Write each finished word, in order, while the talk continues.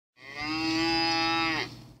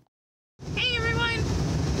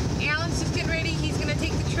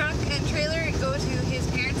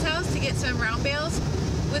round bales.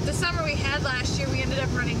 With the summer we had last year, we ended up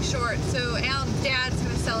running short, so Alan's dad's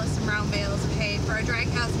going to sell us some round bales of hay for our dry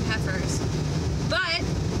cows and heifers. But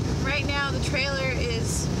right now the trailer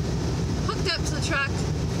is hooked up to the truck,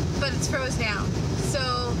 but it's froze down. So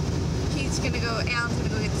Alan's going to go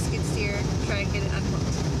get the skid steer, try and get it unhooked.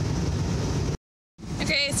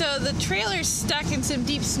 Okay, so the trailer's stuck in some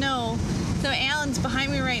deep snow. So Alan's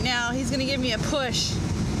behind me right now. He's going to give me a push,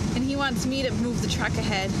 and he wants me to move the truck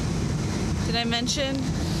ahead. Did I mention?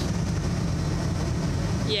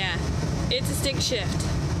 Yeah, it's a stick shift.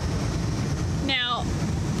 Now,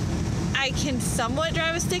 I can somewhat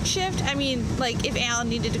drive a stick shift. I mean, like, if Alan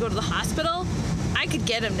needed to go to the hospital, I could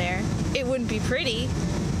get him there. It wouldn't be pretty.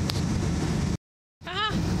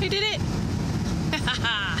 Ah, I did it!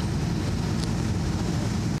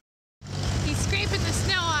 He's scraping the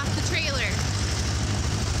snow off the trailer.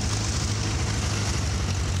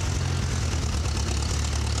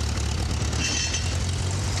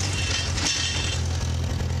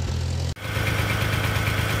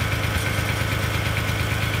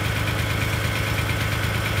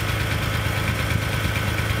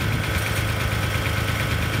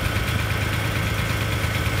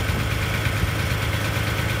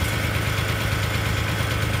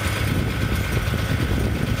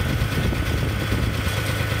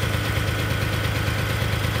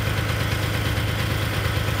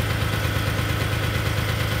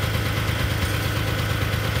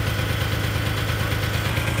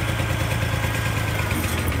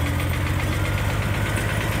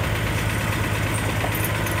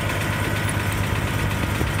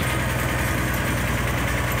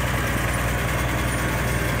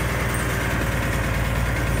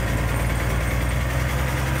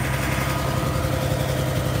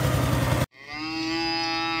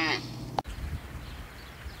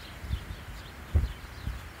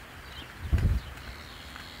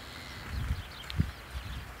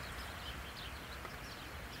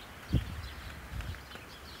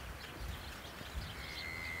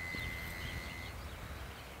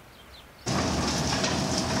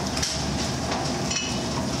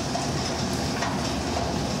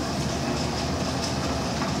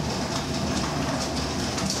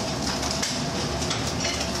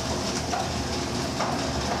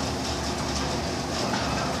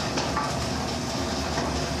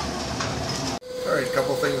 Alright, a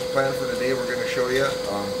couple things planned for today we're going to show you.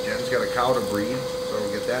 Jen's got a cow to breed, so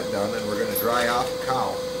we'll get that done, and we're going to dry off a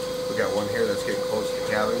cow. We got one here that's getting close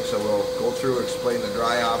to calving, so we'll go through, explain the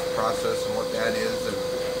dry off process and what that is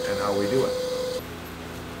and how we do it.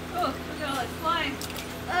 Oh, look at all that slime.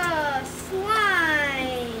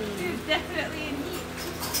 Slime. Dude, definitely in heat.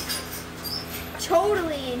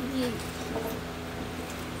 Totally in heat.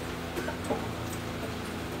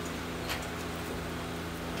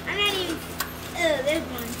 I'm not even. Oh, there's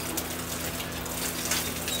one.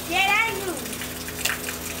 Get out of here.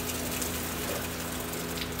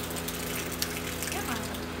 Come on.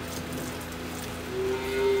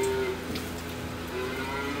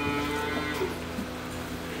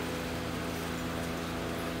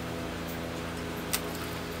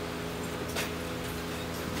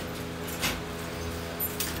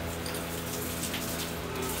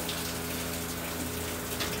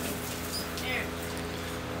 There.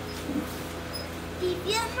 Deep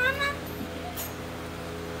yet, Mama?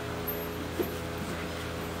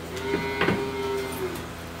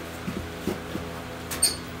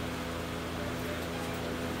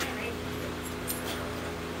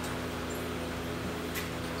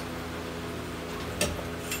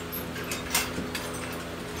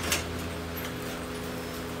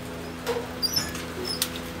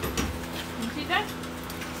 See that?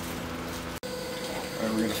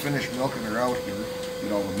 Alright, we're going to finish milking her out here,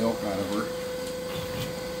 get all the milk out of her.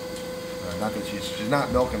 Not that she's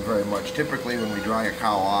not milking very much. Typically when we dry a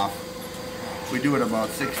cow off, we do it about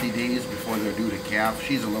 60 days before they're due to calf.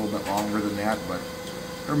 She's a little bit longer than that, but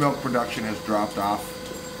her milk production has dropped off.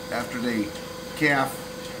 After they calf,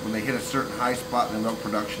 when they hit a certain high spot in the milk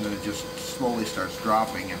production, then it just slowly starts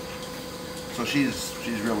dropping. And so she's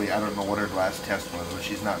really, I don't know what her last test was, but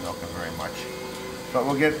she's not milking very much. But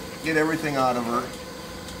we'll get everything out of her,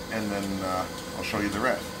 and then I'll show you the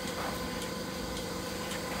rest.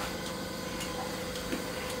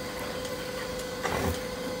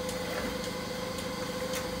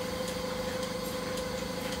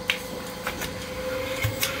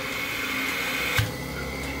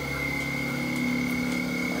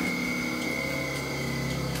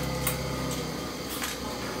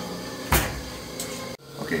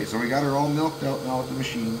 Okay, so we got her all milked out now with the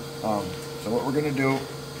machine. So what we're going to do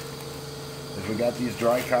is we got these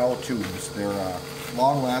dry cow tubes. They're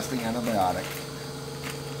long-lasting antibiotic.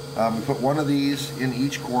 We put one of these in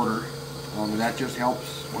each quarter. And that just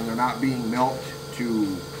helps when they're not being milked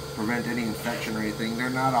to prevent any infection or anything. They're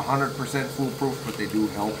not 100% foolproof, but they do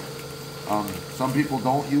help. Some people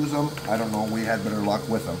don't use them. I don't know, we had better luck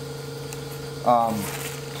with them.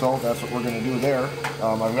 So that's what we're going to do there.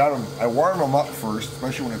 I warm them up first,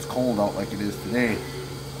 especially when it's cold out like it is today.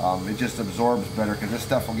 It just absorbs better because this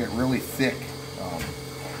stuff will get really thick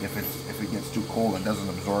if it gets too cold. It doesn't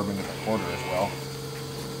absorb into the quarter as well.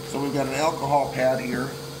 So we've got an alcohol pad here.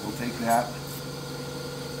 We'll take that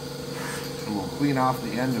and we'll clean off the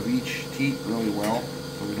end of each teat really well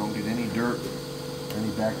so we don't get any dirt, any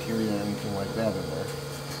bacteria, or anything like that in there.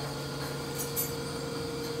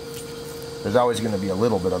 There's always going to be a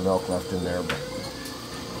little bit of milk left in there, but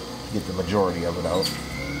get the majority of it out.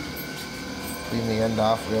 Clean the end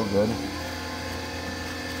off real good.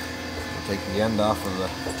 We'll take the end off of the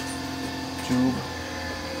tube.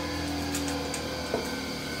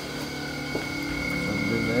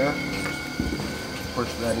 Put it in there.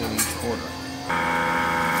 Push that in each quarter.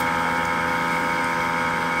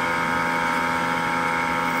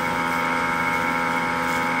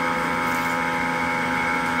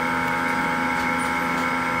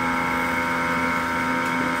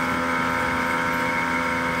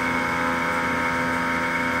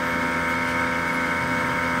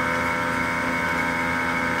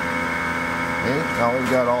 Now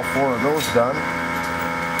we've got all 4 of those done,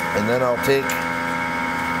 and then I'll take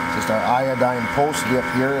just our iodine post dip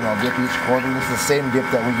here, and I'll dip each quarter. This is the same dip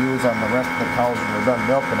that we use on the rest of the cows when we're done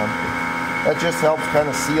milking them. That just helps kind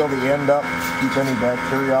of seal the end up, keep any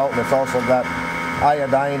bacteria out, and it's also got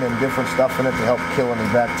iodine and different stuff in it to help kill any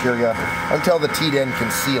bacteria until the teat end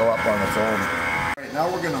can seal up on its own. All right, now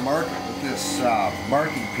we're going to mark it with this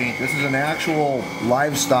marking paint. This is an actual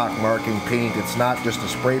livestock marking paint. It's not just a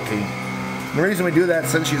spray paint. The reason we do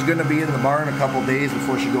that, since she's going to be in the barn a couple days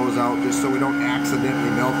before she goes out, just so we don't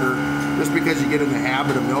accidentally milk her. Just because you get in the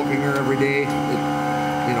habit of milking her every day, it's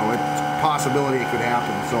a possibility it could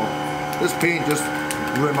happen. So this paint just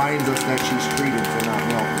reminds us that she's treated, so not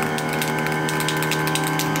milked.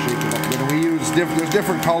 Shake it up. There's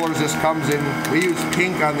different colors this comes in. We use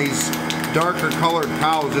pink on these darker colored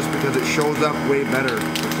cows just because it shows up way better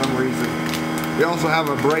for some reason. We also have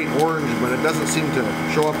a bright orange, but it doesn't seem to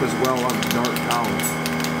show up as well on the dark cows.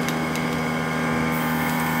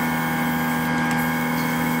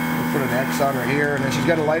 We'll put an X on her here, and then she's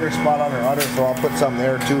got a lighter spot on her udder, so I'll put some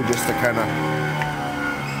there too, just to kind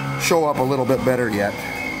of show up a little bit better yet.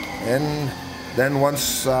 And then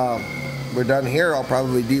once we're done here, I'll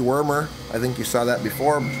probably deworm her. I think you saw that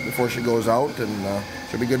before she goes out, and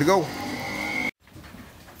she'll be good to go.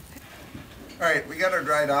 Alright, we got her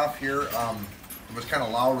dried off here. It was kind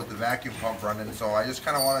of loud with the vacuum pump running, so I just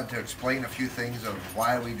kind of wanted to explain a few things of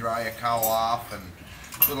why we dry a cow off and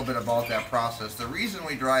a little bit about that process. The reason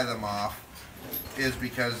we dry them off is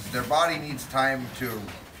because their body needs time to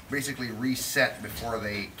basically reset before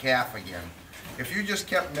they calf again. If you just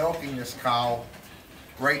kept milking this cow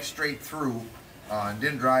right straight through and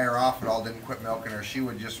didn't dry her off at all, didn't quit milking her, she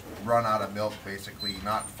would just run out of milk basically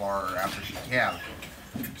not far after she calved.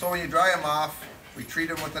 So when you dry them off, we treat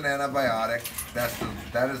them with an antibiotic.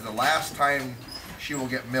 That is the last time she will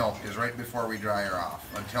get milked, is right before we dry her off,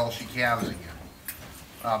 until she calves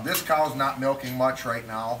again. This cow's not milking much right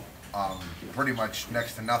now, pretty much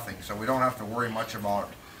next to nothing, so we don't have to worry much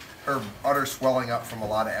about her udder swelling up from a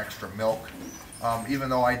lot of extra milk. Even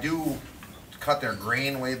though I do cut their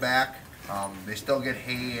grain way back, they still get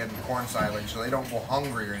hay and corn silage, so they don't go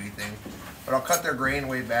hungry or anything. But I'll cut their grain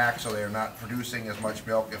way back so they're not producing as much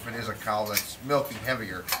milk if it is a cow that's milking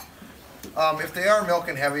heavier. If they are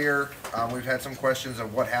milking heavier, we've had some questions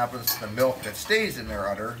of what happens to the milk that stays in their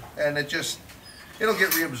udder, and it'll get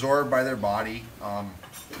reabsorbed by their body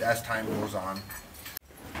as time goes on.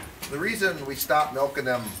 The reason we stop milking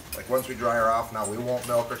them, like once we dry her off now, we won't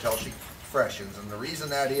milk her till she freshens, and the reason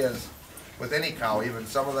that is, with any cow, even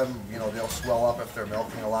some of them, they'll swell up if they're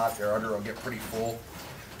milking a lot, their udder will get pretty full.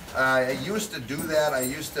 I used to do that. I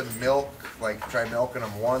used to try milking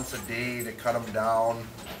them once a day to cut them down.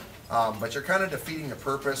 But you're kind of defeating the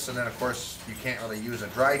purpose, and then of course you can't really use a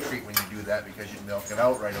dry treat when you do that because you milk it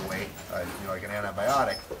out right away, like an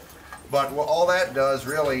antibiotic. But what all that does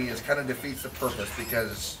really is kind of defeats the purpose,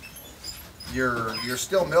 because you're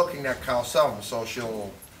still milking that cow some, so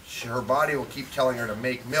her body will keep telling her to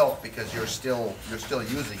make milk because you're still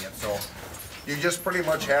using it. So you just pretty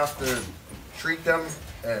much have to treat them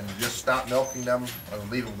and just stop milking them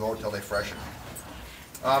and leave them go until they freshen.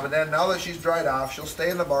 And then now that she's dried off, she'll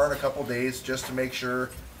stay in the barn a couple days just to make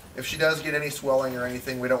sure if she does get any swelling or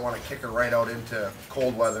anything. We don't want to kick her right out into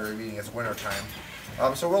cold weather, meaning it's winter time.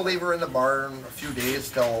 So we'll leave her in the barn a few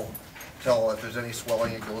days till if there's any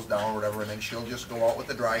swelling it goes down or whatever, and then she'll just go out with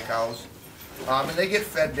the dry cows. And they get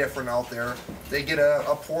fed different out there. They get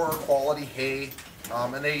a poorer quality hay,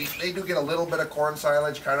 and they do get a little bit of corn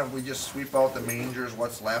silage. Kind of, we just sweep out the mangers,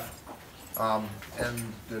 what's left,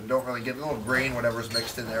 and they don't really get a little grain, whatever's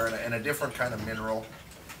mixed in there, and a different kind of mineral.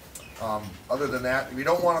 Other than that, we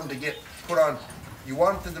don't want them to get put on. You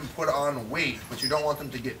want them to put on weight, but you don't want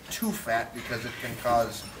them to get too fat because it can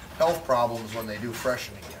cause health problems when they do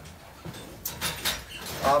freshen again.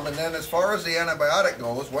 And then as far as the antibiotic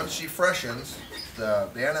goes, once she freshens, the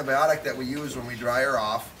antibiotic that we use when we dry her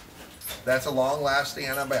off, that's a long-lasting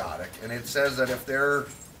antibiotic, and it says that if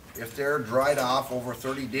they're dried off over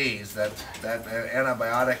 30 days, that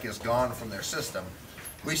antibiotic is gone from their system.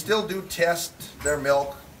 We still do test their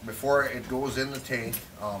milk before it goes in the tank.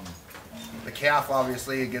 The calf,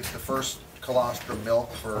 obviously, it gets the first colostrum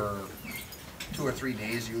milk for 2 or 3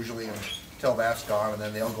 days usually until that's gone, and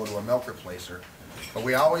then they'll go to a milk replacer. But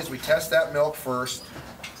we test that milk first,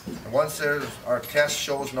 and once our test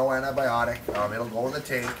shows no antibiotic, it'll go in the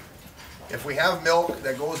tank. If we have milk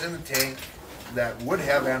that goes in the tank that would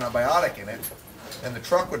have antibiotic in it, and the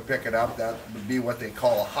truck would pick it up, that would be what they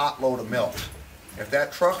call a hot load of milk. If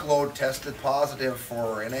that truckload tested positive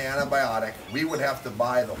for any antibiotic, we would have to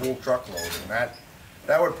buy the whole truckload, and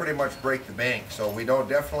that would pretty much break the bank. So we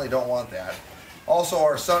definitely don't want that. Also,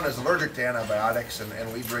 our son is allergic to antibiotics,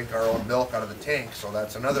 and we drink our own milk out of the tank, so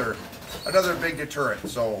that's another big deterrent.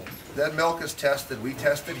 So that milk is tested. We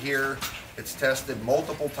test it here. It's tested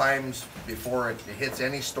multiple times before it hits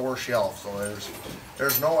any store shelf. So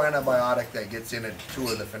there's no antibiotic that gets into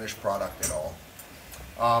the finished product at all.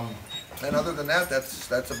 And other than that,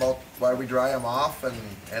 that's about why we dry them off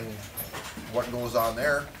and what goes on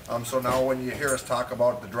there. So now when you hear us talk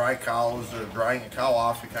about the dry cows or drying a cow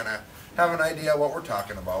off, you kind of have an idea what we're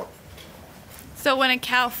talking about. So when a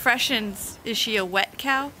cow freshens, is she a wet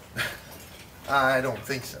cow? I don't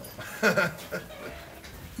think so.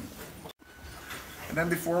 And then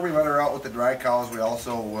before we let her out with the dry cows, we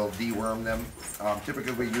also will deworm them.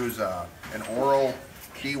 Typically we use an oral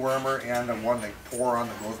dewormer and one that pour-on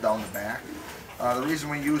that goes down the back. The reason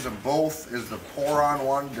we use them both is the pour-on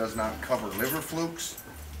one does not cover liver flukes,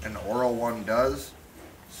 and the oral one does.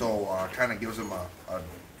 So kind of gives them a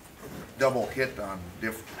double hit on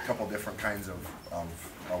a couple different kinds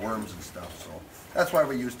of worms and stuff. So that's why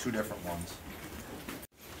we use 2 different ones.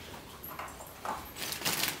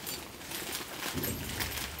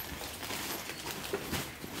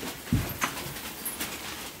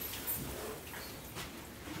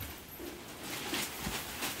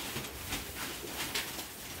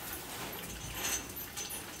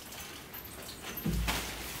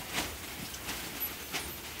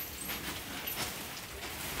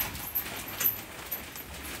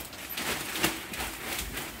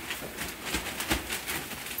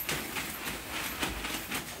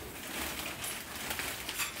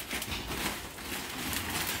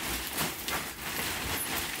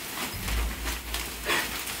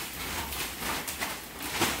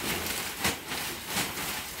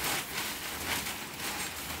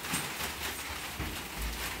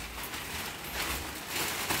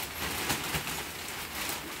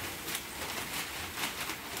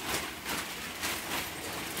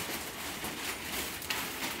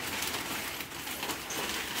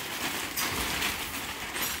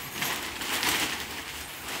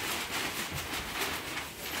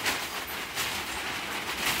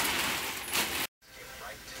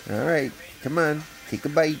 All right, come on, take a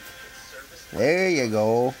bite. There you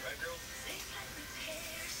go.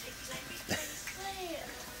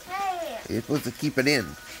 You're supposed to keep it in.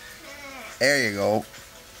 There you go.